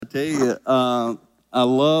tell you, I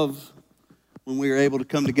love when we are able to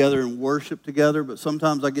come together and worship together, but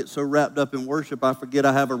sometimes I get so wrapped up in worship, I forget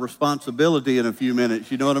I have a responsibility in a few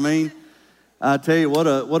minutes. You know what I mean? I tell you, what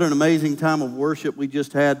an amazing time of worship we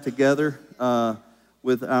just had together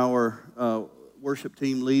with our worship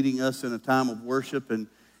team leading us in a time of worship,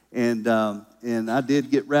 and I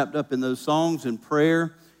did get wrapped up in those songs and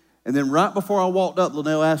prayer. And then right before I walked up,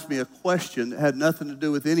 Linnell asked me a question that had nothing to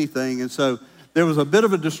do with anything, and so there was a bit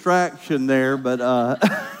of a distraction there, but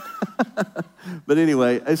but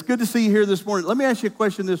anyway, it's good to see you here this morning. Let me ask you a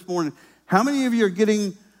question this morning. How many of you are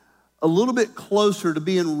getting a little bit closer to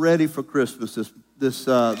being ready for Christmas this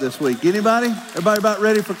week? Anybody? Everybody about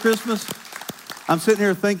ready for Christmas? I'm sitting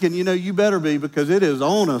here thinking, you better be, because it is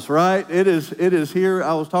on us, right? It is here.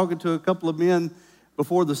 I was talking to a couple of men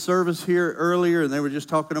before the service here earlier, and they were just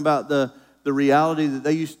talking about the reality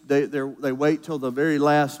that they wait till the very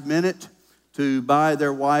last minute to buy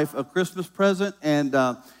their wife a Christmas present. And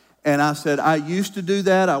I said, I used to do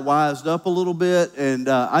that. I wised up a little bit, and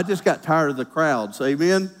I just got tired of the crowds.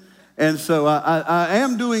 Amen? And so I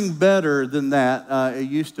am doing better than that. It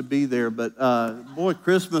used to be there, but boy,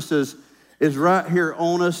 Christmas is right here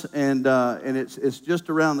on us, and it's just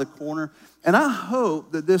around the corner. And I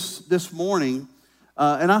hope that this morning,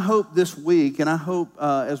 and I hope this week, and I hope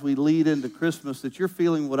as we lead into Christmas that you're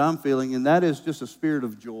feeling what I'm feeling, and that is just a spirit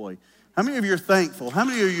of joy. How many of you are thankful? How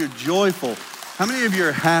many of you are joyful? How many of you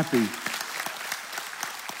are happy?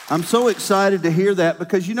 I'm so excited to hear that,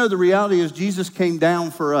 because the reality is Jesus came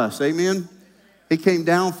down for us. Amen? He came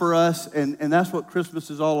down for us, and that's what Christmas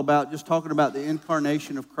is all about, just talking about the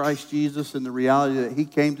incarnation of Christ Jesus and the reality that he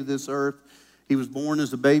came to this earth. He was born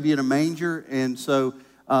as a baby in a manger, and so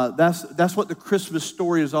that's what the Christmas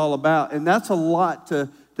story is all about. And that's a lot to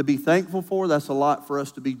be thankful for. That's a lot for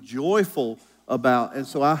us to be joyful about. And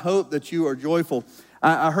so I hope that you are joyful.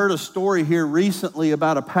 I heard a story here recently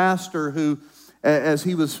about a pastor who, as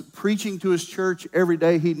he was preaching to his church every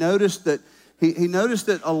day, he noticed that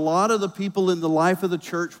a lot of the people in the life of the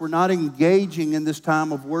church were not engaging in this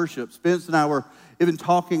time of worship. Spence and I were even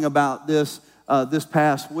talking about this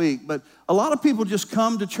past week. But a lot of people just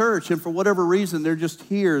come to church, and for whatever reason, they're just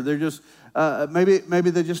here. They're just maybe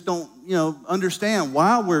they just don't understand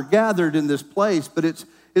why we're gathered in this place. But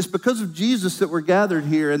it's because of Jesus that we're gathered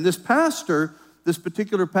here. And this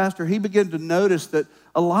particular pastor, he began to notice that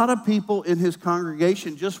a lot of people in his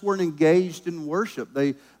congregation just weren't engaged in worship.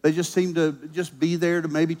 They just seemed to just be there to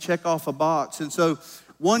maybe check off a box. And so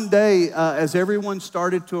one day, as everyone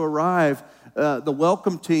started to arrive, the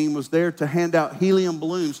welcome team was there to hand out helium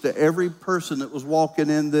balloons to every person that was walking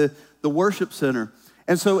in the worship center.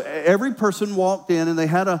 And so every person walked in, and they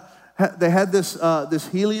had this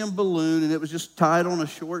helium balloon, and it was just tied on a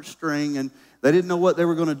short string, and they didn't know what they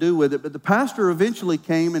were going to do with it. But the pastor eventually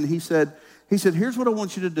came, and he said, here's what I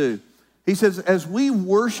want you to do. He says, as we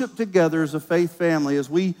worship together as a faith family, as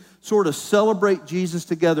we sort of celebrate Jesus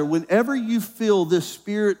together, whenever you feel this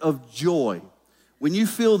spirit of joy, when you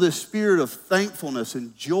feel this spirit of thankfulness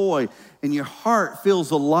and joy, and your heart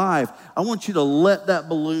feels alive, I want you to let that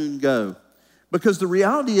balloon go. Because the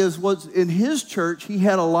reality is, in his church, he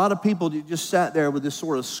had a lot of people that just sat there with this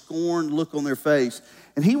sort of scorned look on their face.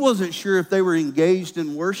 And he wasn't sure if they were engaged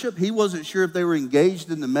in worship. He wasn't sure if they were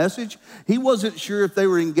engaged in the message. He wasn't sure if they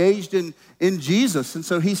were engaged in Jesus. And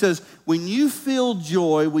so he says, when you feel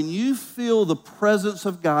joy, when you feel the presence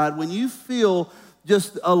of God, when you feel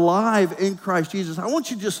just alive in Christ Jesus, I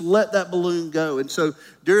want you to just let that balloon go. And so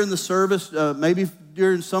during the service, maybe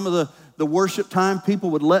during some of the worship time, people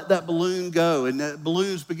would let that balloon go, and that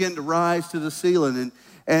balloons begin to rise to the ceiling.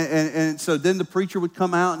 And so then the preacher would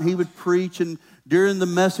come out, and he would preach, and during the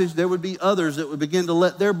message, there would be others that would begin to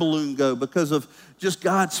let their balloon go because of just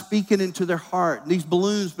God speaking into their heart. And these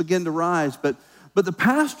balloons begin to rise. But the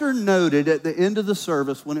pastor noted at the end of the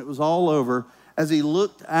service, when it was all over, as he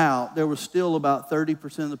looked out, there was still about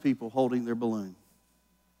 30% of the people holding their balloon.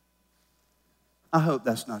 I hope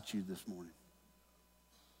that's not you this morning.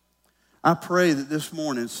 I pray that this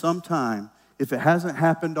morning, sometime, if it hasn't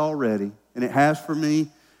happened already, and it has for me,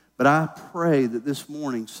 but I pray that this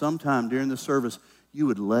morning, sometime during the service, you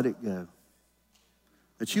would let it go.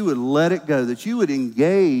 That you would let it go. That you would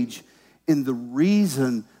engage in the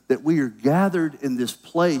reason that we are gathered in this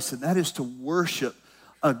place, and that is to worship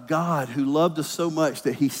a God who loved us so much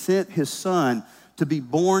that he sent his son to be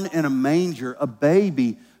born in a manger, a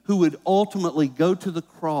baby who would ultimately go to the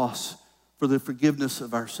cross for the forgiveness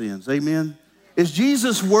of our sins. Amen? Is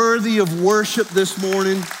Jesus worthy of worship this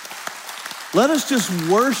morning? Let us just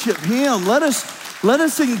worship him. Let us Let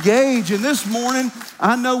us engage. And this morning,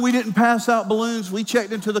 I know we didn't pass out balloons. We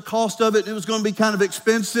checked into the cost of it. It was going to be kind of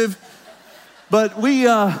expensive. But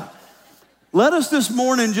let us this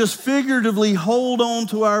morning just figuratively hold on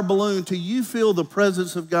to our balloon till you feel the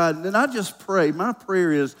presence of God. And I just pray, my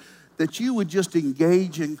prayer is that you would just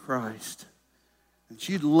engage in Christ. And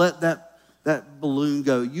you'd let that balloon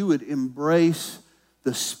go. You would embrace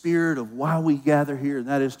the spirit of why we gather here, and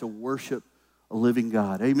that is to worship a living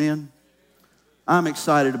God. Amen? I'm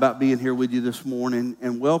excited about being here with you this morning,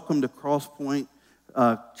 and welcome to Cross Point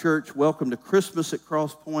Church. Welcome to Christmas at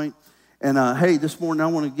Cross Point. And hey, this morning I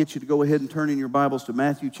want to get you to go ahead and turn in your Bibles to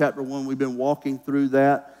Matthew chapter 1. We've been walking through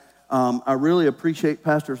that. I really appreciate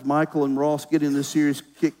Pastors Michael and Ross getting this series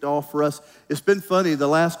kicked off for us. It's been funny. The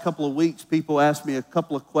last couple of weeks, people asked me a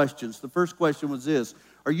couple of questions. The first question was this: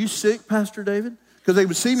 are you sick, Pastor David? Because they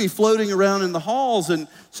would see me floating around in the halls and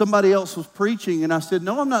somebody else was preaching. And I said,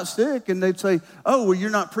 no, I'm not sick. And they'd say, oh, well,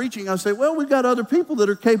 you're not preaching. I say, well, we've got other people that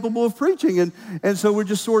are capable of preaching. And so we're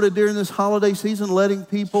just sort of during this holiday season letting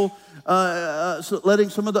people, letting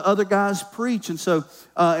some of the other guys preach. And so,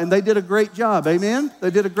 and they did a great job. Amen?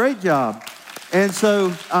 They did a great job. And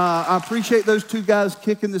so I appreciate those two guys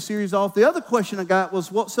kicking the series off. The other question I got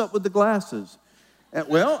was, what's up with the glasses?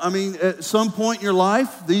 Well, I mean, at some point in your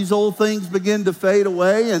life, these old things begin to fade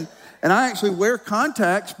away. And I actually wear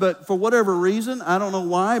contacts, but for whatever reason, I don't know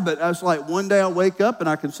why, but it's like one day I wake up and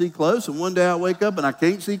I can see close, and one day I wake up and I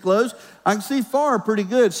can't see close. I can see far pretty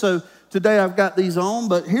good. So today I've got these on,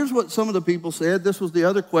 but here's what some of the people said. This was the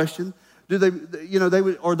other question.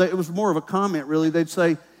 It was more of a comment, really. They'd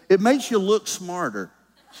say, it makes you look smarter.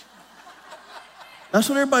 That's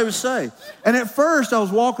what everybody would say. And at first, I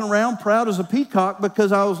was walking around proud as a peacock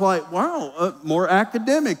because I was like, wow, more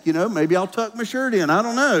academic, maybe I'll tuck my shirt in. I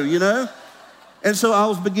don't know, And so I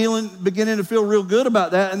was beginning to feel real good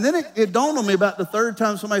about that. And then it dawned on me about the third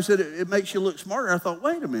time somebody said it makes you look smarter. I thought,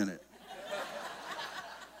 wait a minute.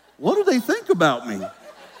 What do they think about me?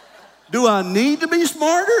 Do I need to be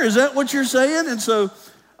smarter? Is that what you're saying? And so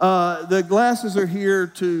the glasses are here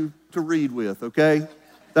to read with, okay?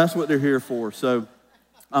 That's what they're here for. So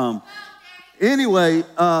anyway,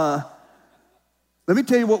 let me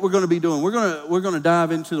tell you what we're going to be doing. We're going to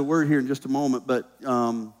dive into the Word here in just a moment,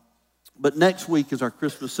 but next week is our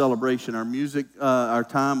Christmas celebration, our music, our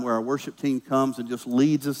time where our worship team comes and just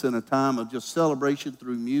leads us in a time of just celebration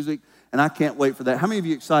through music, and I can't wait for that. How many of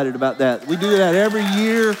you are excited about that? We do that every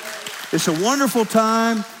year. It's a wonderful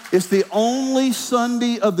time. It's the only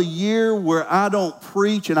Sunday of the year where I don't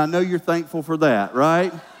preach, and I know you're thankful for that,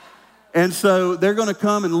 right? And so they're going to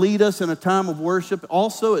come and lead us in a time of worship.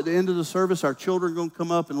 Also, at the end of the service, our children are going to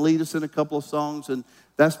come up and lead us in a couple of songs, and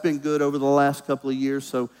that's been good over the last couple of years.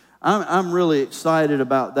 So I'm really excited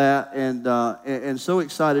about that, and so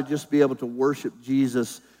excited just to be able to worship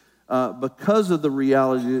Jesus because of the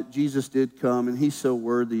reality that Jesus did come, and he's so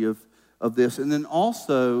worthy of this. And then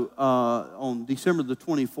also on December the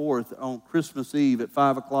 24th, on Christmas Eve at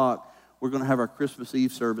 5 o'clock, we're going to have our Christmas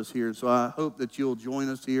Eve service here. And so I hope that you'll join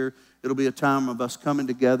us here. It'll be a time of us coming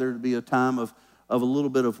together. It'll be a time of a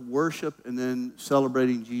little bit of worship and then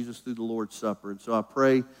celebrating Jesus through the Lord's Supper. And so I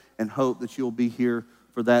pray and hope that you'll be here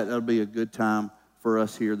for that. That'll be a good time for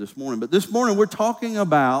us here this morning. But this morning we're talking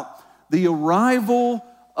about the arrival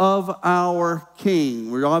of our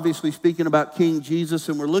King. We're obviously speaking about King Jesus,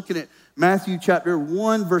 and we're looking at Matthew chapter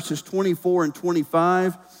 1, verses 24 and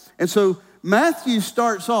 25. And so Matthew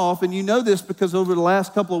starts off, and you know this because over the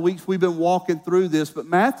last couple of weeks we've been walking through this, but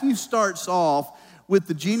Matthew starts off with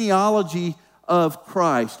the genealogy of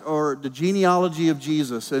Christ, or the genealogy of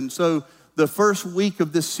Jesus. And so the first week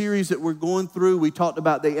of this series that we're going through, we talked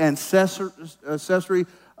about the ancestry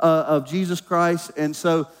of Jesus Christ. And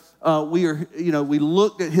so we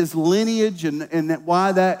looked at his lineage and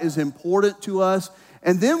why that is important to us.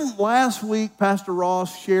 And then last week, Pastor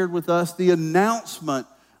Ross shared with us the announcement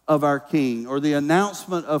of our King, or the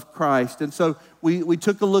announcement of Christ. And so we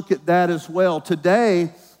took a look at that as well.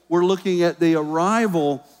 Today, we're looking at the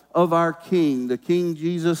arrival of our King, the King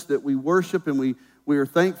Jesus that we worship and we are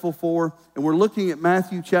thankful for. And we're looking at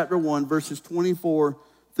Matthew chapter 1, verses 24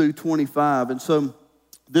 through 25. And so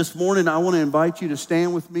this morning, I want to invite you to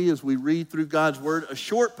stand with me as we read through God's Word. A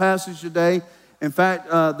short passage today. In fact,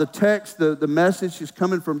 the text, the message is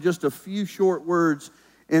coming from just a few short words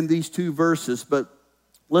in these two verses. But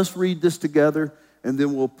let's read this together, and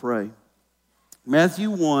then we'll pray. Matthew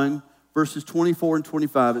 1, verses 24 and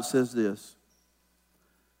 25, it says this.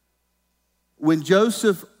 When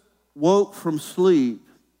Joseph woke from sleep,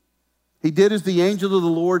 he did as the angel of the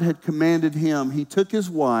Lord had commanded him. He took his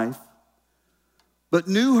wife, but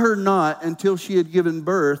knew her not until she had given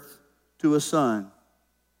birth to a son,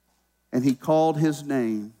 and he called his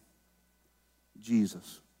name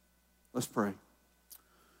Jesus. Let's pray.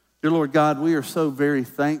 Dear Lord God, we are so very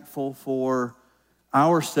thankful for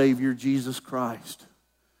our Savior, Jesus Christ.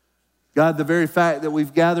 God, the very fact that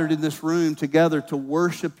we've gathered in this room together to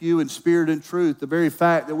worship you in spirit and truth, the very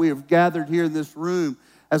fact that we have gathered here in this room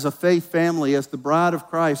as a faith family, as the bride of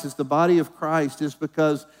Christ, as the body of Christ, is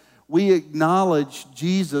because we acknowledge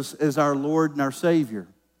Jesus as our Lord and our Savior.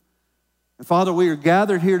 And Father, we are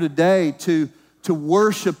gathered here today to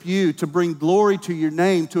worship you, to bring glory to your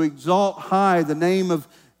name, to exalt high the name of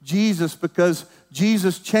Jesus, because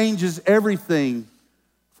Jesus changes everything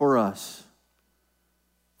for us.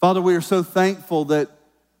 Father, we are so thankful that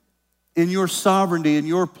in your sovereignty, in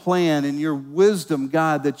your plan, in your wisdom,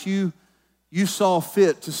 God, that you saw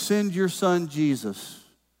fit to send your son Jesus,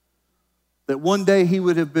 that one day he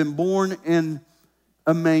would have been born in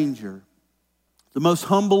a manger, the most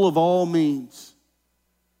humble of all means.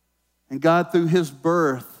 And God, through his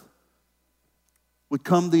birth would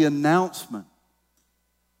come the announcement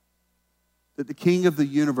that the King of the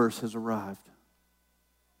universe has arrived.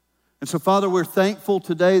 And so, Father, we're thankful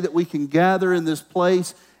today that we can gather in this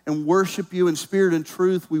place and worship you in spirit and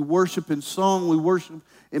truth. We worship in song, we worship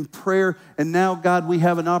in prayer, and now, God, we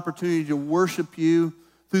have an opportunity to worship you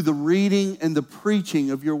through the reading and the preaching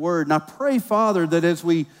of your word. And I pray, Father, that as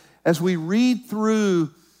we read through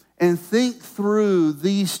and think through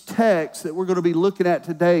these texts that we're going to be looking at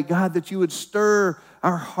today, God, that you would stir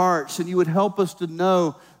our hearts and you would help us to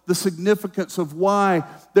know the significance of why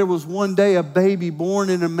there was one day a baby born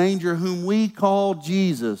in a manger whom we call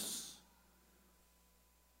Jesus.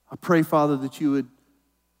 I pray, Father, that you would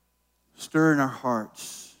stir in our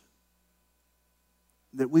hearts,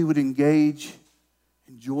 that we would engage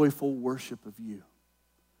in joyful worship of you.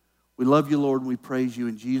 We love you, Lord, and we praise you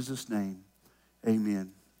in Jesus' name.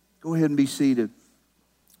 Amen. Go ahead and be seated.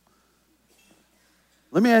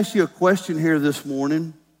 Let me ask you a question here this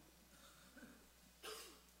morning.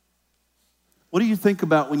 What do you think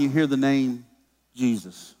about when you hear the name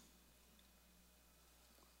Jesus?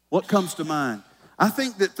 What comes to mind? I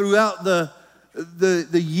think that throughout the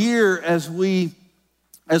year as we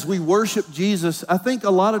worship Jesus, I think a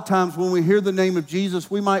lot of times when we hear the name of Jesus,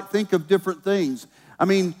 we might think of different things. I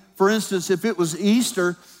mean, for instance, if it was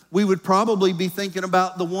Easter, we would probably be thinking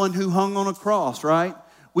about the one who hung on a cross, right?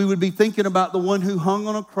 We would be thinking about the one who hung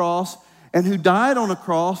on a cross and who died on a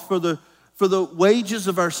cross for the wages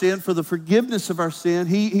of our sin, for the forgiveness of our sin.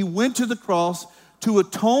 He went to the cross to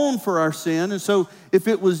atone for our sin. And so if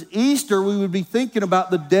it was Easter, we would be thinking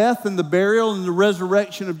about the death and the burial and the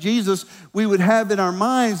resurrection of Jesus. We would have in our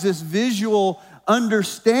minds this visual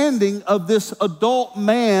understanding of this adult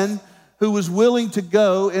man who was willing to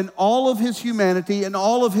go in all of his humanity and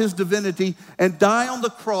all of his divinity and die on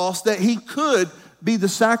the cross that he could be the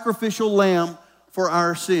sacrificial lamb for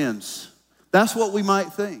our sins. That's what we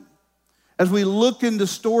might think. As we look into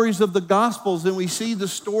stories of the Gospels and we see the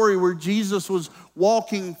story where Jesus was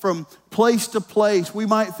walking from place to place, we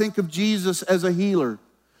might think of Jesus as a healer.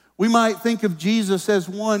 We might think of Jesus as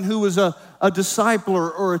one who was a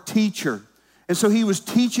discipler or a teacher. And so he was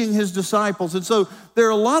teaching his disciples. And so there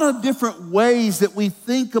are a lot of different ways that we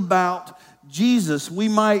think about Jesus. We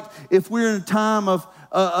might, if we're in a time of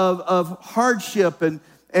hardship and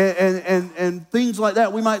things like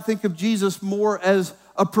that, we might think of Jesus more as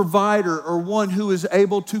a provider or one who is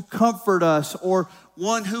able to comfort us or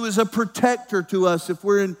one who is a protector to us if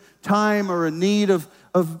we're in time or in need of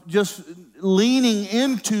just leaning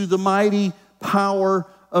into the mighty power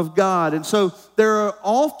of God. And so there are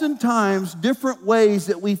oftentimes different ways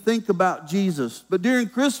that we think about Jesus. But during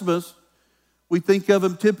Christmas, we think of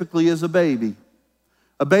him typically as a baby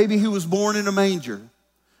who was born in a manger,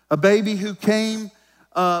 a baby who came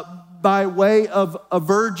by way of a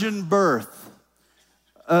virgin birth,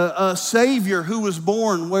 a Savior who was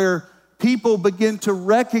born where people begin to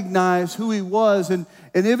recognize who he was. And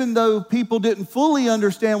even though people didn't fully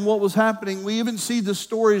understand what was happening, we even see the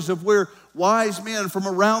stories of where wise men from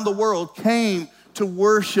around the world came to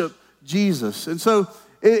worship Jesus. And so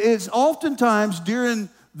it's oftentimes during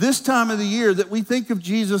this time of the year that we think of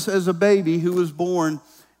Jesus as a baby who was born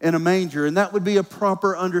in a manger, and that would be a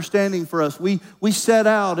proper understanding for us. We set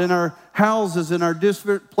out in our houses, in our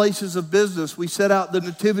different places of business, we set out the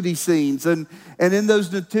nativity scenes, and in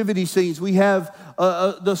those nativity scenes, we have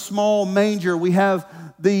the small manger, we have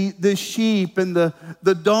the sheep and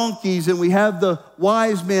the donkeys, and we have the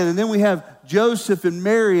wise men, and then we have Joseph and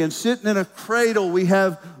Mary, and sitting in a cradle, we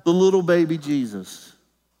have the little baby Jesus.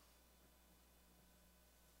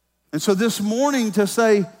 And so this morning to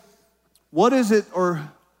say, what is it or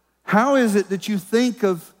how is it that you think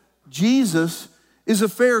of Jesus is a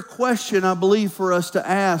fair question, I believe, for us to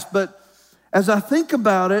ask. But as I think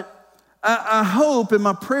about it, I hope, and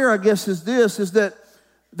my prayer, I guess, is this, is that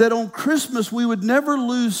on Christmas we would never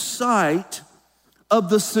lose sight of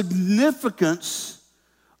the significance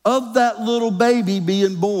of that little baby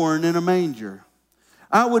being born in a manger.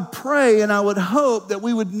 I would pray and I would hope that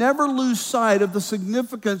we would never lose sight of the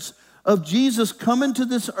significance of Jesus coming to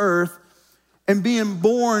this earth and being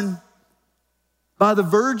born by the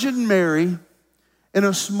Virgin Mary in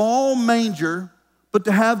a small manger, but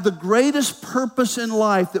to have the greatest purpose in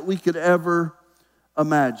life that we could ever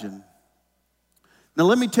imagine. Now,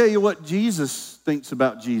 let me tell you what Jesus thinks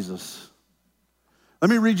about Jesus. Let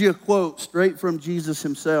me read you a quote straight from Jesus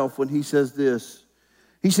himself when he says this.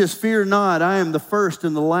 He says, "Fear not, I am the first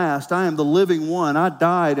and the last. I am the living one. I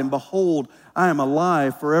died, and behold, I am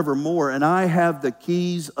alive forevermore, and I have the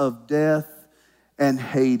keys of death and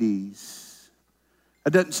Hades."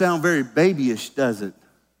 That doesn't sound very babyish, does it?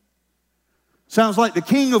 Sounds like the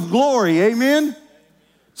King of Glory, amen?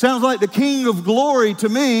 Sounds like the King of Glory to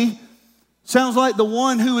me. Sounds like the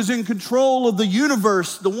one who is in control of the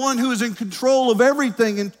universe, the one who is in control of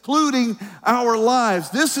everything, including our lives.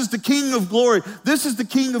 This is the King of Glory. This is the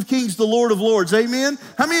King of Kings, the Lord of Lords, amen?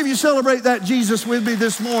 How many of you celebrate that Jesus with me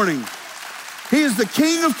this morning? He is the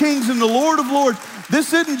King of Kings and the Lord of Lords.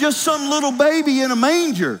 This isn't just some little baby in a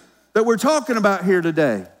manger that we're talking about here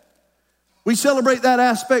today. We celebrate that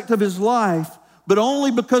aspect of his life, but only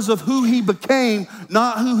because of who he became,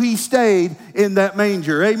 not who he stayed in that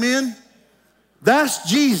manger. Amen? That's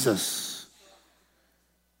Jesus.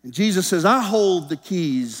 And Jesus says, I hold the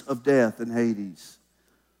keys of death and Hades.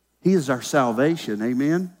 He is our salvation.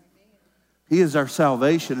 Amen? He is our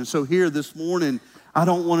salvation. And so here this morning, I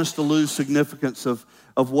don't want us to lose significance of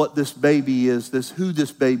what this baby is, who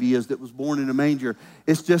this baby is that was born in a manger.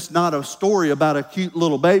 It's just not a story about a cute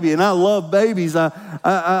little baby. And I love babies.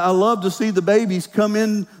 I love to see the babies come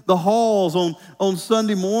in the halls on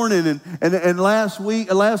Sunday morning. And last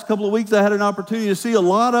couple of weeks, I had an opportunity to see a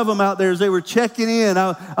lot of them out there as they were checking in.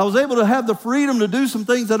 I was able to have the freedom to do some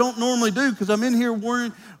things I don't normally do because I'm in here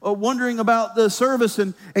wondering about the service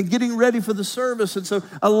and getting ready for the service. And so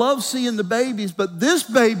I love seeing the babies, but this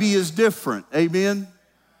baby is different. Amen?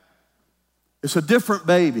 It's a different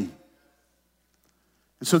baby.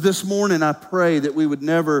 And so this morning I pray that we would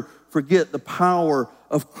never forget the power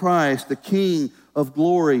of Christ, the King of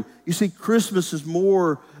Glory. You see, Christmas is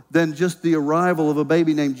more than just the arrival of a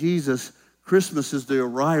baby named Jesus. Christmas is the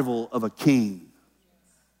arrival of a king.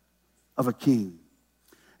 Of a king.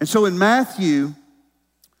 And so in Matthew,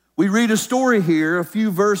 we read a story here, a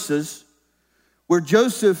few verses, where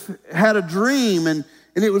Joseph had a dream and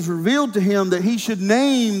it was revealed to him that he should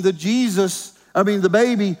name the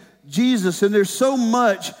baby Jesus. And there's so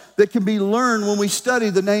much that can be learned when we study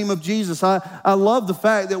the name of Jesus. I love the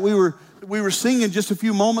fact that we were singing just a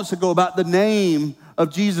few moments ago about the name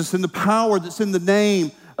of Jesus and the power that's in the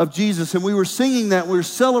name of Jesus. And we were singing that, we were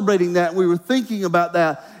celebrating that, we were thinking about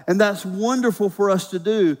that. And that's wonderful for us to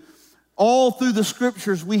do. All through the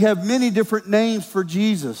scriptures, we have many different names for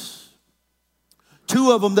Jesus.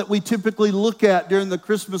 Two of them that we typically look at during the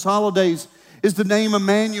Christmas holidays is the name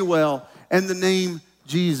Emmanuel and the name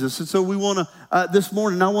Jesus. And so we want to, this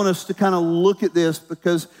morning, I want us to kind of look at this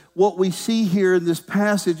because what we see here in this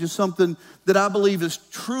passage is something that I believe is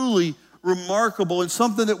truly remarkable and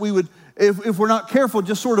something that we would, if we're not careful,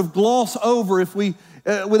 just sort of gloss over if we,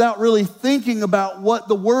 without really thinking about what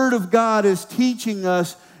the Word of God is teaching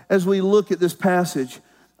us as we look at this passage.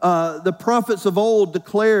 The prophets of old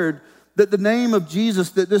declared that the name of Jesus,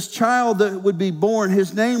 that this child that would be born,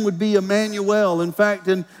 his name would be Emmanuel. In fact,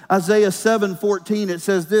 in Isaiah 7:14, it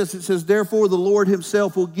says this, it says, therefore the Lord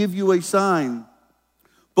himself will give you a sign.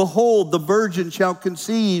 Behold, the virgin shall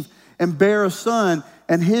conceive and bear a son,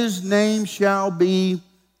 and his name shall be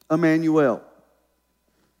Emmanuel.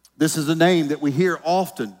 This is a name that we hear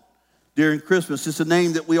often during Christmas. It's a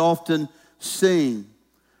name that we often sing.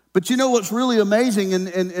 But you know what's really amazing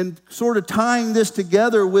and sort of tying this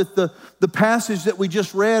together with the passage that we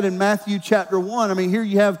just read in Matthew chapter 1. I mean, here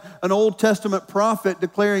you have an Old Testament prophet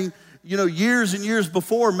declaring, years and years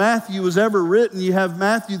before Matthew was ever written, you have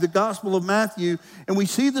Matthew, the Gospel of Matthew, and we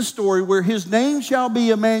see the story where his name shall be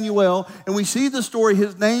Emmanuel, and we see the story,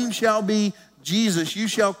 his name shall be Jesus. You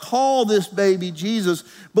shall call this baby Jesus.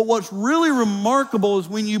 But what's really remarkable is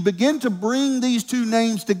when you begin to bring these two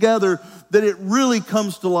names together, that it really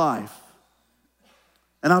comes to life.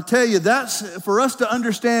 And I'll tell you, that's for us to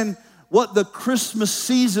understand what the Christmas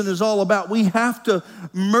season is all about. We have to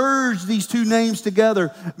merge these two names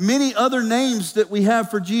together. Many other names that we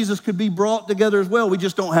have for Jesus could be brought together as well. We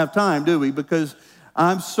just don't have time, do we? Because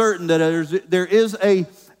I'm certain that there is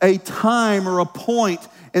a time or a point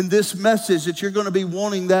in this message that you're going to be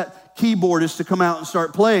wanting that keyboardist to come out and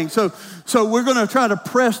start playing. So we're going to try to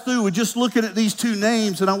press through with just looking at these two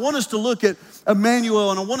names. And I want us to look at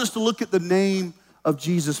Emmanuel, and I want us to look at the name of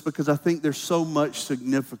Jesus because I think there's so much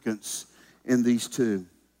significance in these two.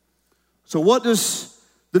 So what does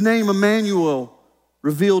the name Emmanuel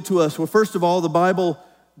reveal to us? Well, first of all, the Bible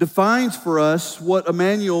defines for us what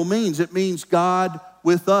Emmanuel means. It means God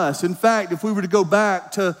with us. In fact, if we were to go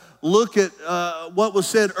back to look at what was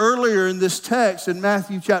said earlier in this text in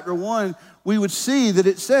Matthew chapter 1, we would see that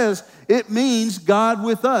it says it means God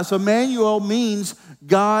with us. Emmanuel means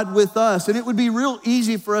God with us. And it would be real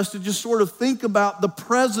easy for us to just sort of think about the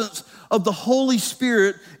presence of the Holy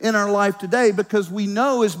Spirit in our life today because we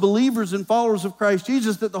know as believers and followers of Christ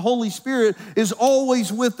Jesus that the Holy Spirit is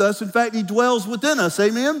always with us. In fact, He dwells within us.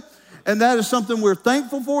 Amen? And that is something we're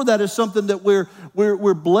thankful for. That is something that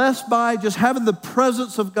we're blessed by, just having the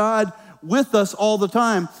presence of God with us all the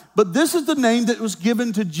time. But this is the name that was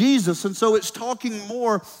given to Jesus. And so it's talking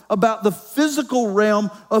more about the physical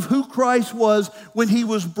realm of who Christ was when He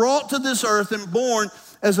was brought to this earth and born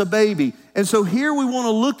as a baby. And so here we want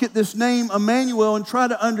to look at this name Emmanuel and try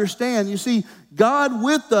to understand. You see, God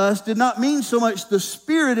with us did not mean so much the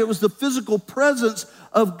Spirit, it was the physical presence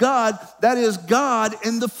of God. That is God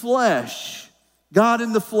in the flesh. God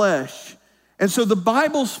in the flesh. And so the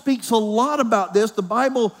Bible speaks a lot about this. The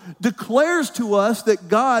Bible declares to us that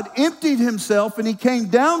God emptied Himself and He came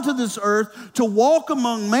down to this earth to walk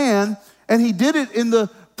among man, and He did it in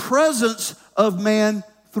the presence of man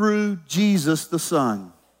through Jesus the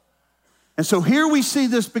Son. And so here we see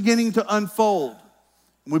this beginning to unfold.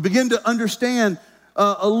 We begin to understand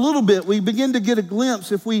a little bit. We begin to get a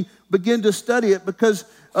glimpse if we begin to study it because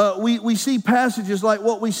we see passages like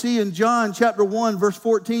what we see in John chapter 1, verse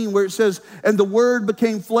 14, where it says, "And the Word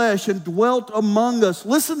became flesh and dwelt among us."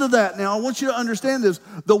 Listen to that now. I want you to understand this.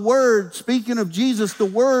 The Word, speaking of Jesus, the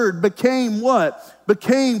Word became what?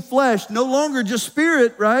 Became flesh. No longer just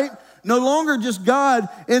spirit, right? No longer just God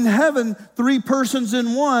in heaven, three persons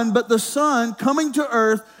in one, but the Son coming to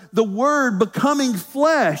earth, the Word becoming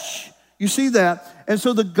flesh. You see that? And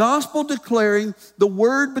so the gospel declaring the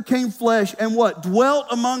Word became flesh and what? Dwelt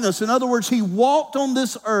among us. In other words, He walked on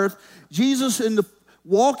this earth, Jesus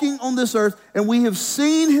walking on this earth, and we have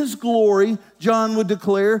seen His glory, John would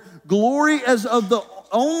declare, glory as of the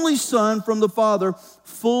only Son from the Father,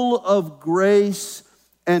 full of grace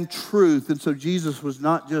and truth. And so Jesus was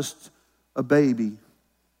not just a baby,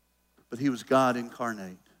 but He was God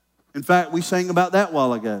incarnate. In fact, we sang about that a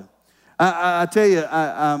while ago. I tell you,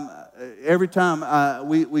 every time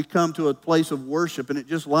we come to a place of worship and it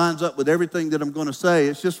just lines up with everything that I'm going to say,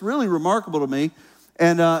 it's just really remarkable to me.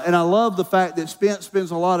 And I love the fact that Spence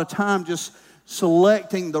spends a lot of time just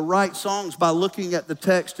selecting the right songs by looking at the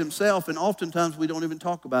text himself. And oftentimes we don't even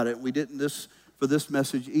talk about it. We didn't for this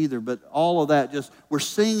message either. But all of that we're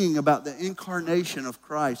singing about the incarnation of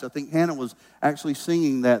Christ. I think Hannah was actually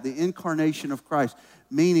singing that, the incarnation of Christ,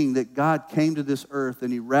 meaning that God came to this earth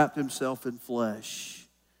and He wrapped Himself in flesh.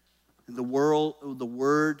 And the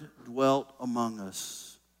Word dwelt among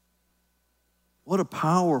us. What a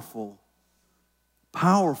powerful,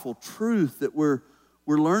 powerful truth that we're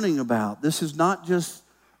learning about. This is not just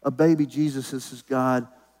a baby Jesus, this is God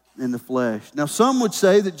in the flesh. Now, some would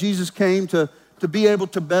say that Jesus came to be able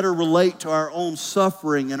to better relate to our own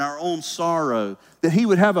suffering and our own sorrow, that He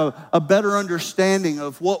would have a better understanding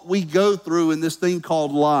of what we go through in this thing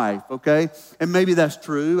called life, okay? And maybe that's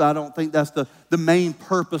true. I don't think that's the main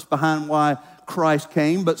purpose behind why Christ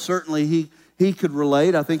came, but certainly He could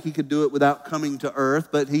relate. I think He could do it without coming to earth,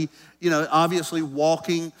 but He, obviously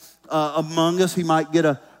walking among us, He might get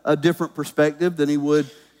a different perspective than He would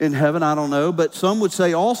in heaven, I don't know. But some would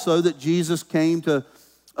say also that Jesus came to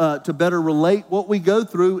better relate what we go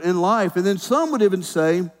through in life. And then some would even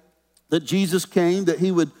say that Jesus came that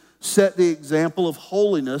He would set the example of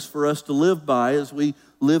holiness for us to live by as we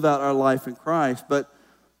live out our life in Christ. But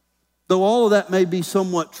though all of that may be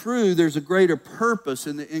somewhat true, there's a greater purpose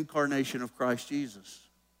in the incarnation of Christ Jesus.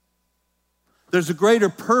 There's a greater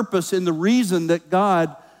purpose in the reason that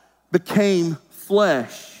God became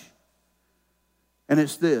flesh. And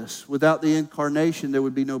it's this: without the incarnation, there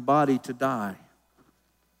would be no body to die.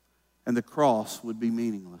 And the cross would be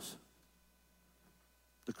meaningless.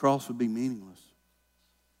 The cross would be meaningless.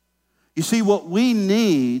 You see, what we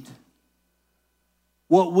need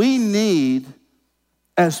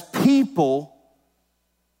as people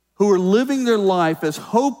who are living their life as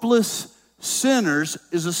hopeless sinners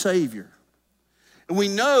is a Savior. And we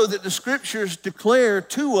know that the Scriptures declare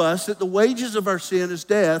to us that the wages of our sin is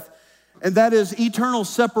death, and that is eternal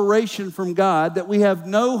separation from God, that we have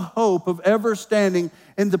no hope of ever standing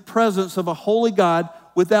in the presence of a holy God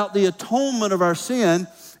without the atonement of our sin.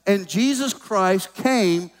 And Jesus Christ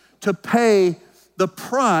came to pay the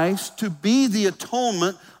price, to be the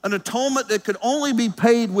atonement, an atonement that could only be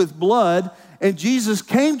paid with blood. And Jesus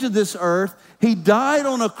came to this earth. He died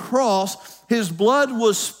on a cross. His blood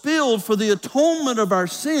was spilled for the atonement of our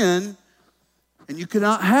sin. And you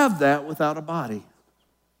cannot have that without a body.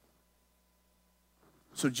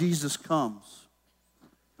 So Jesus comes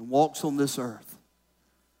and walks on this earth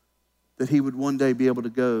that he would one day be able to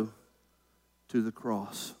go to the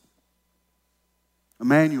cross.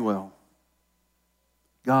 Emmanuel,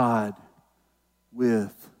 God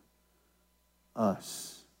with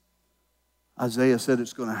us. Isaiah said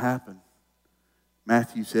it's going to happen.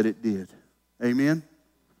 Matthew said it did. Amen?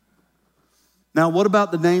 Now, what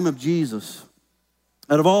about the name of Jesus?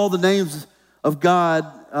 Out of all the names of God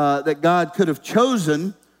that God could have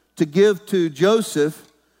chosen to give to Joseph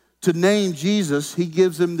to name Jesus, he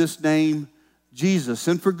gives him this name, Jesus.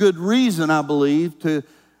 And for good reason, I believe.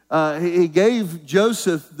 He gave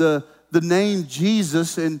Joseph the name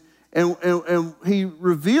Jesus, and he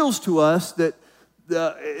reveals to us that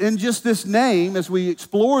in just this name, as we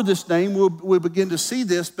explore this name, we'll begin to see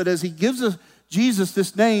this. But as he gives us Jesus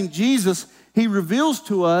this name, Jesus, he reveals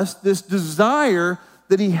to us this desire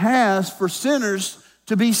that he has for sinners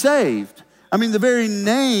to be saved. I mean, the very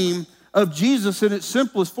name of Jesus in its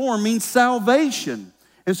simplest form means salvation.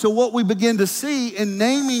 And so what we begin to see in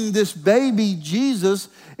naming this baby Jesus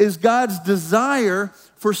is God's desire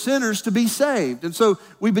for sinners to be saved. And so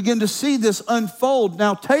we begin to see this unfold.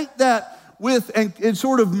 Now take that with and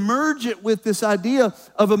sort of merge it with this idea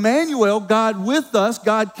of Emmanuel, God with us,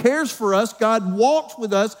 God cares for us, God walks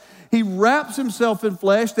with us. He wraps himself in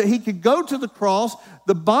flesh that he could go to the cross.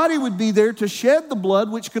 The body would be there to shed the blood,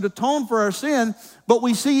 which could atone for our sin. But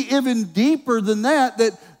we see even deeper than that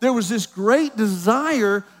there was this great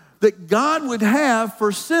desire that God would have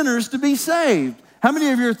for sinners to be saved. How many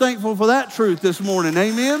of you are thankful for that truth this morning?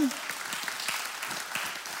 Amen?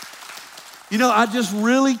 You know, I just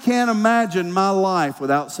really can't imagine my life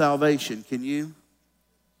without salvation. Can you?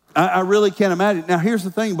 I really can't imagine. Now, here's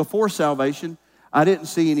the thing. Before salvation, I didn't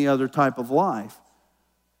see any other type of life.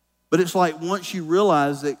 But it's like once you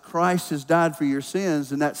realize that Christ has died for your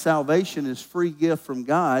sins and that salvation is free gift from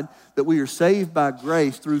God, that we are saved by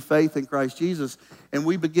grace through faith in Christ Jesus, and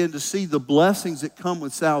we begin to see the blessings that come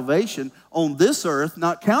with salvation on this earth,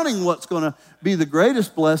 not counting what's going to be the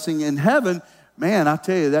greatest blessing in heaven, man, I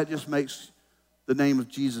tell you, that just makes the name of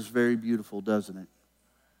Jesus very beautiful, doesn't it?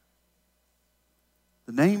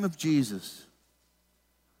 The name of Jesus,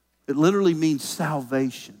 it literally means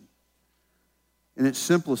salvation. In its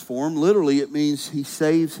simplest form, literally it means he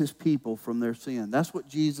saves his people from their sin. That's what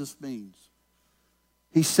Jesus means.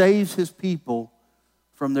 He saves his people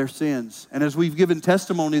from their sins. And as we've given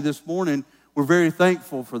testimony this morning, we're very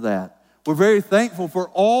thankful for that. We're very thankful for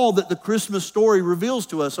all that the Christmas story reveals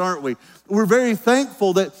to us, aren't we? We're very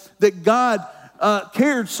thankful that God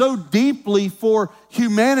cared so deeply for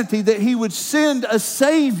humanity that he would send a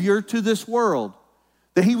Savior to this world.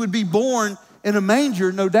 That he would be born in a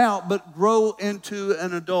manger, no doubt, but grow into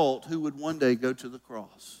an adult who would one day go to the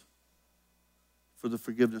cross for the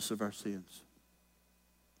forgiveness of our sins.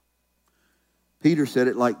 Peter said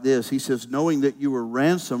it like this. He says, knowing that you were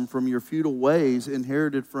ransomed from your futile ways,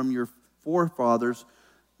 inherited from your forefathers,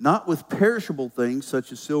 not with perishable things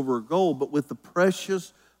such as silver or gold, but with the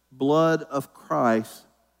precious blood of Christ,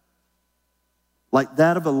 like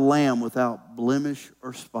that of a lamb without blemish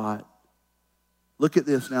or spot. Look at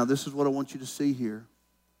this now. This is what I want you to see here.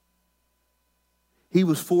 He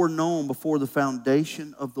was foreknown before the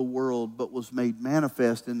foundation of the world, but was made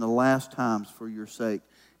manifest in the last times for your sake.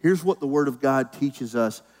 Here's what the Word of God teaches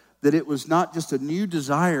us, that it was not just a new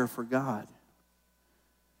desire for God.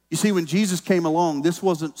 You see, when Jesus came along, this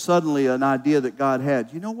wasn't suddenly an idea that God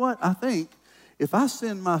had. You know what? I think if I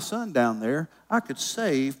send my son down there, I could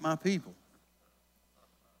save my people.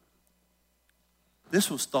 This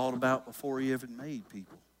was thought about before he even made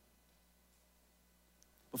people.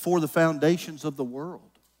 Before the foundations of the world.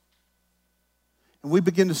 And we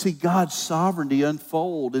begin to see God's sovereignty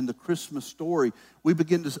unfold in the Christmas story. We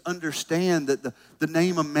begin to understand that the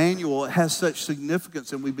name Emmanuel has such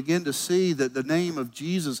significance, and we begin to see that the name of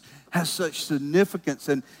Jesus has such significance.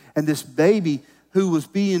 And this baby who was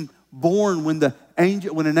being born when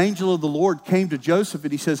an angel of the Lord came to Joseph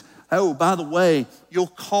and he says, oh, by the way, you'll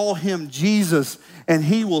call him Jesus, and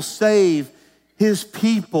he will save his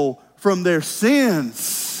people from their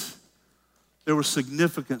sins. There was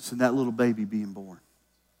significance in that little baby being born.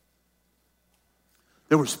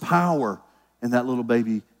 There was power in that little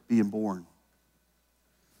baby being born.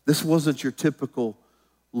 This wasn't your typical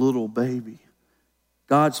little baby.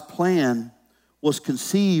 God's plan was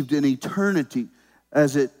conceived in eternity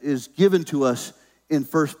as it is given to us in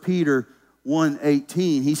 1 Peter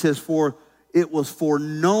 1:18. He says, for it was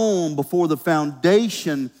foreknown before the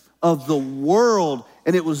foundation of the world,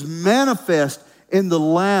 and it was manifest in the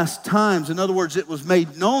last times. In other words, it was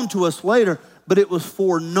made known to us later, but it was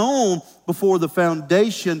foreknown before the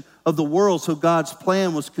foundation of the world. So God's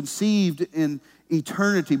plan was conceived in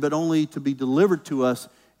eternity, but only to be delivered to us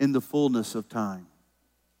in the fullness of time.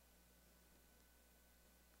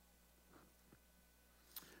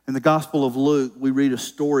 In the Gospel of Luke, we read a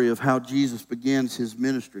story of how Jesus begins his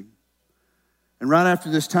ministry. And right after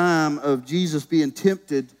this time of Jesus being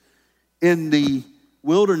tempted in the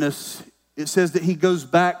wilderness, it says that he goes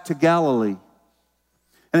back to Galilee.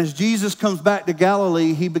 And as Jesus comes back to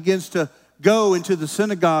Galilee, he begins to go into the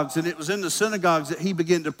synagogues, and it was in the synagogues that he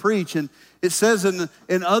began to preach. And it says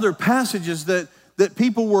in other passages that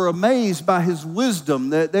people were amazed by his wisdom,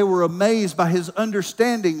 that they were amazed by his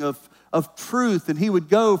understanding of truth. And he would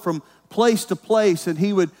go from place to place, and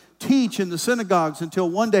he would teach in the synagogues until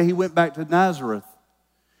one day he went back to Nazareth.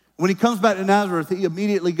 When he comes back to Nazareth, he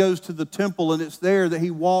immediately goes to the temple, and it's there that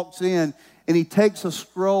he walks in, and he takes a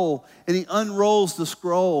scroll, and he unrolls the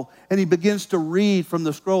scroll, and he begins to read from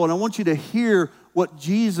the scroll. And I want you to hear what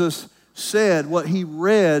Jesus said, what he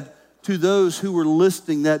read to those who were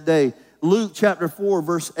listening that day. Luke chapter 4,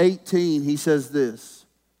 verse 18, he says this: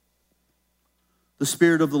 the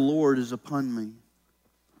Spirit of the Lord is upon me,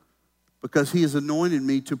 because he has anointed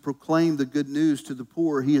me to proclaim the good news to the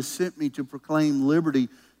poor. He has sent me to proclaim liberty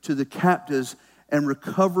to the captives and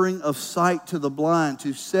recovering of sight to the blind,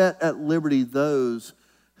 to set at liberty those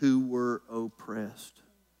who were oppressed.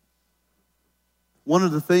 One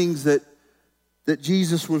of the things that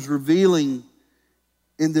Jesus was revealing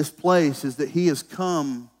in this place is that he has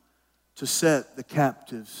come to set the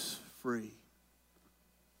captives free.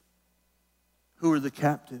 Who are the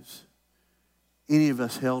captives? Any of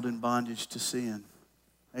us held in bondage to sin.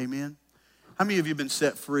 Amen? How many of you have been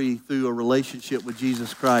set free through a relationship with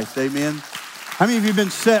Jesus Christ? Amen? How many of you have been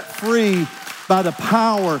set free by the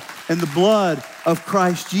power and the blood of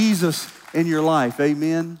Christ Jesus in your life?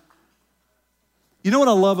 Amen? You know what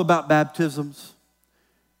I love about baptisms?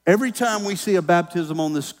 Every time we see a baptism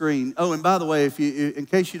on the screen, oh, and by the way, in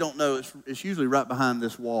case you don't know, it's usually right behind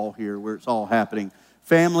this wall here where it's all happening.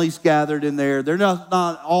 Families gathered in there. They're not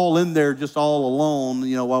all in there just all alone,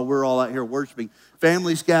 while we're all out here worshiping.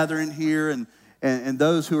 Families gather in here, and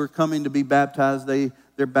those who are coming to be baptized,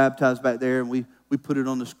 they're baptized back there, and we put it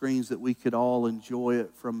on the screens that we could all enjoy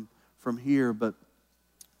it from here. But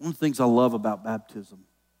one of the things I love about baptism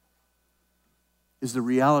is the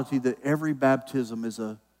reality that every baptism is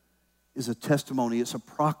a testimony. It's a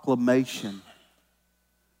proclamation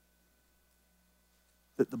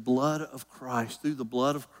that the blood of Christ, through the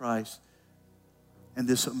blood of Christ and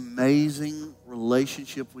this amazing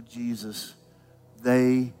relationship with Jesus,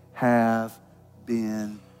 they have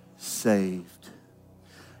been saved.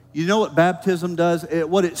 You know what baptism does?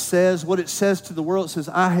 What it says to the world, it says,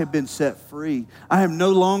 I have been set free. I am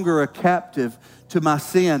no longer a captive to my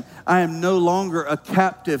sin. I am no longer a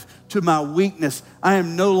captive to my weakness. I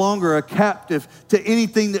am no longer a captive to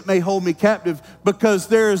anything that may hold me captive, because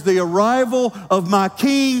there is the arrival of my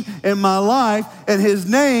King in my life, and his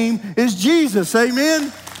name is Jesus.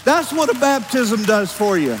 Amen? That's what a baptism does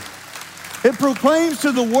for you. It proclaims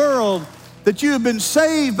to the world that you have been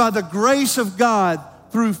saved by the grace of God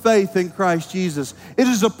through faith in Christ Jesus. It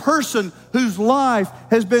is a person whose life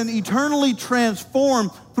has been eternally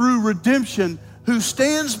transformed through redemption, who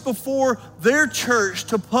stands before their church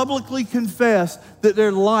to publicly confess that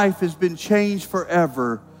their life has been changed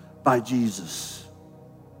forever by Jesus.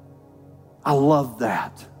 I love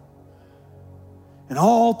that. And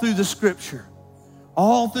all through the Scripture,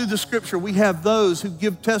 we have those who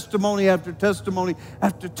give testimony after testimony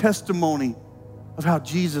after testimony of how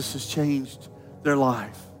Jesus has changed their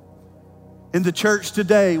life. In the church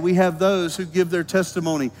today, we have those who give their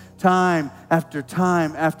testimony time after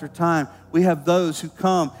time after time. We have those who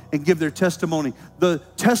come and give their testimony. The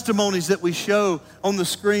testimonies that we show on the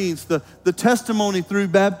screens, the testimony through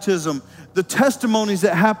baptism, the testimonies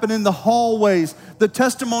that happen in the hallways, the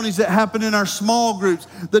testimonies that happen in our small groups,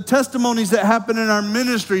 the testimonies that happen in our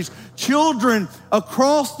ministries. Children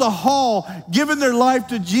across the hall giving their life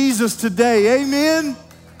to Jesus today. Amen?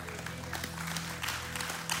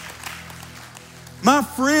 My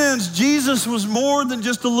friends, Jesus was more than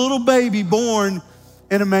just a little baby born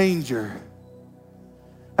in a manger.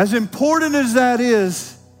 As important as that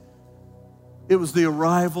is, It was the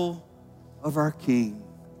arrival of our King,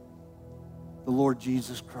 the Lord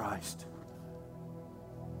Jesus Christ.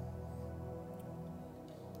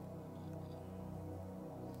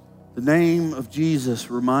 The name of Jesus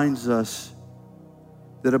reminds us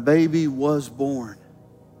that a baby was born,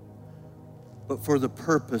 but for the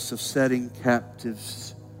purpose of setting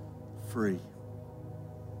captives free.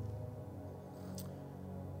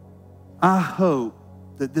 I hope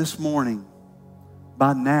that this morning,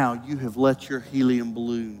 by now, you have let your helium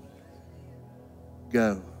balloon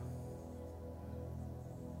go.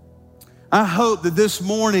 I hope that this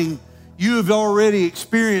morning you have already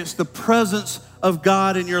experienced the presence of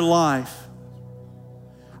God in your life.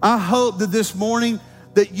 I hope that this morning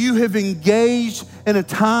that you have engaged in a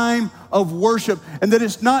time of worship, and that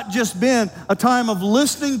it's not just been a time of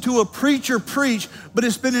listening to a preacher preach, but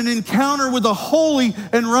it's been an encounter with a holy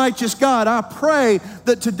and righteous God. I pray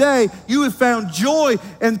that today you have found joy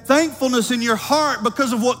and thankfulness in your heart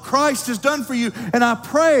because of what Christ has done for you. And I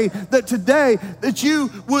pray that today that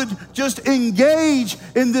you would just engage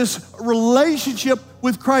in this relationship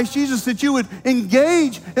with Christ Jesus, that you would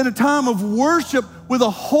engage in a time of worship with a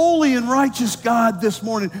holy and righteous God this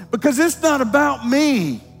morning, because it's not about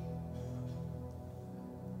me.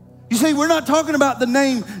 You see, we're not talking about the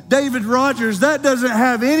name David Rogers. That doesn't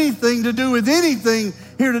have anything to do with anything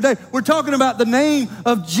here today. We're talking about the name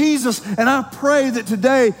of Jesus, and I pray that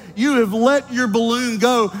today you have let your balloon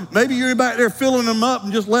go. Maybe you're back there filling them up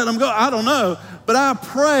and just letting them go. I don't know. But I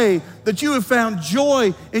pray that you have found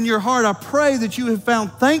joy in your heart. I pray that you have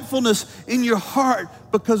found thankfulness in your heart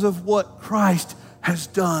because of what Christ has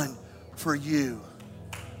done for you.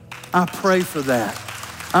 I pray for that.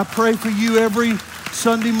 I pray for you every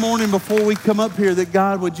Sunday morning before we come up here, that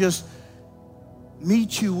God would just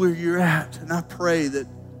meet you where you're at. And I pray that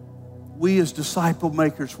we as disciple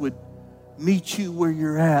makers would meet you where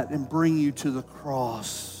you're at and bring you to the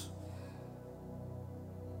cross.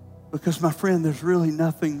 Because, my friend, there's really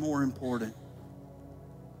nothing more important.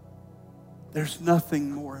 There's nothing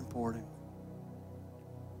more important.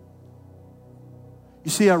 You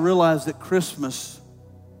see, I realize that Christmas,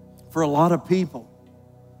 for a lot of people,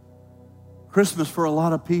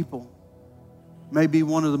 may be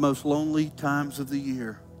one of the most lonely times of the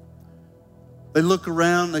year. They look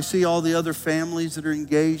around, they see all the other families that are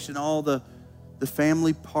engaged in all the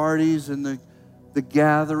family parties and the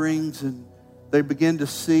gatherings, and they begin to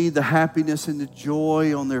see the happiness and the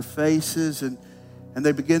joy on their faces, and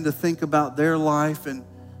they begin to think about their life, and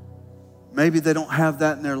maybe they don't have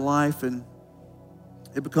that in their life, and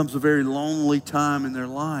it becomes a very lonely time in their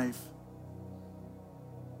life.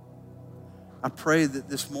 I pray that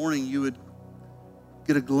this morning you would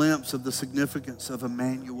get a glimpse of the significance of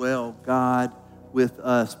Emmanuel, God with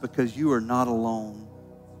us, because you are not alone.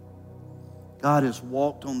 God has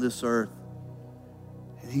walked on this earth,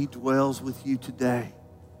 and He dwells with you today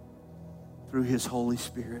through His Holy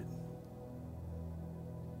Spirit.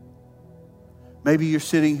 Maybe you're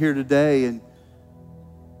sitting here today and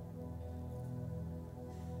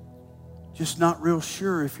just not real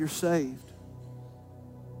sure if you're saved.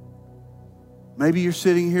 Maybe you're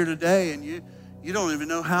sitting here today and you don't even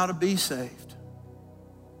know how to be saved.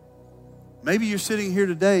 Maybe you're sitting here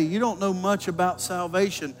today, you don't know much about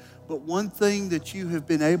salvation, but one thing that you have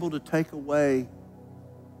been able to take away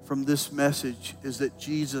from this message is that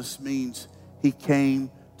Jesus means He came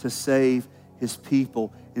to save His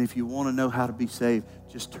people. And if you want to know how to be saved,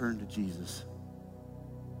 just turn to Jesus.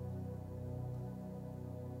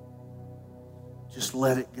 Just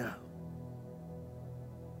let it go.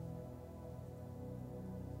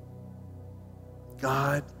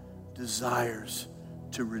 God desires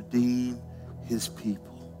to redeem His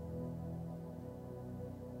people.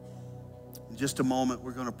 In just a moment,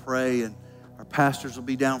 we're going to pray, and our pastors will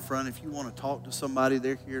be down front. If you want to talk to somebody,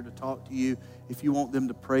 they're here to talk to you. If you want them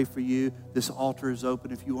to pray for you, this altar is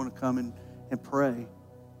open if you want to come and pray.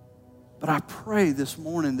 But I pray this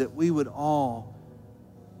morning that we would all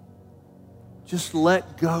just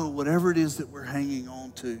let go whatever it is that we're hanging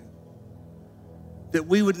on to. That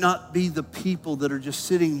we would not be the people that are just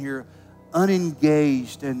sitting here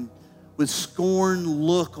unengaged and with scorn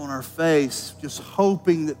look on our face, just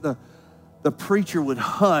hoping that the preacher would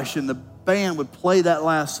hush and the band would play that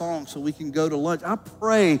last song so we can go to lunch. I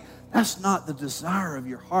pray that's not the desire of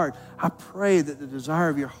your heart. I pray that the desire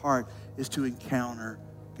of your heart is to encounter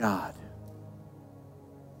God.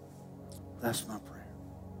 That's my prayer.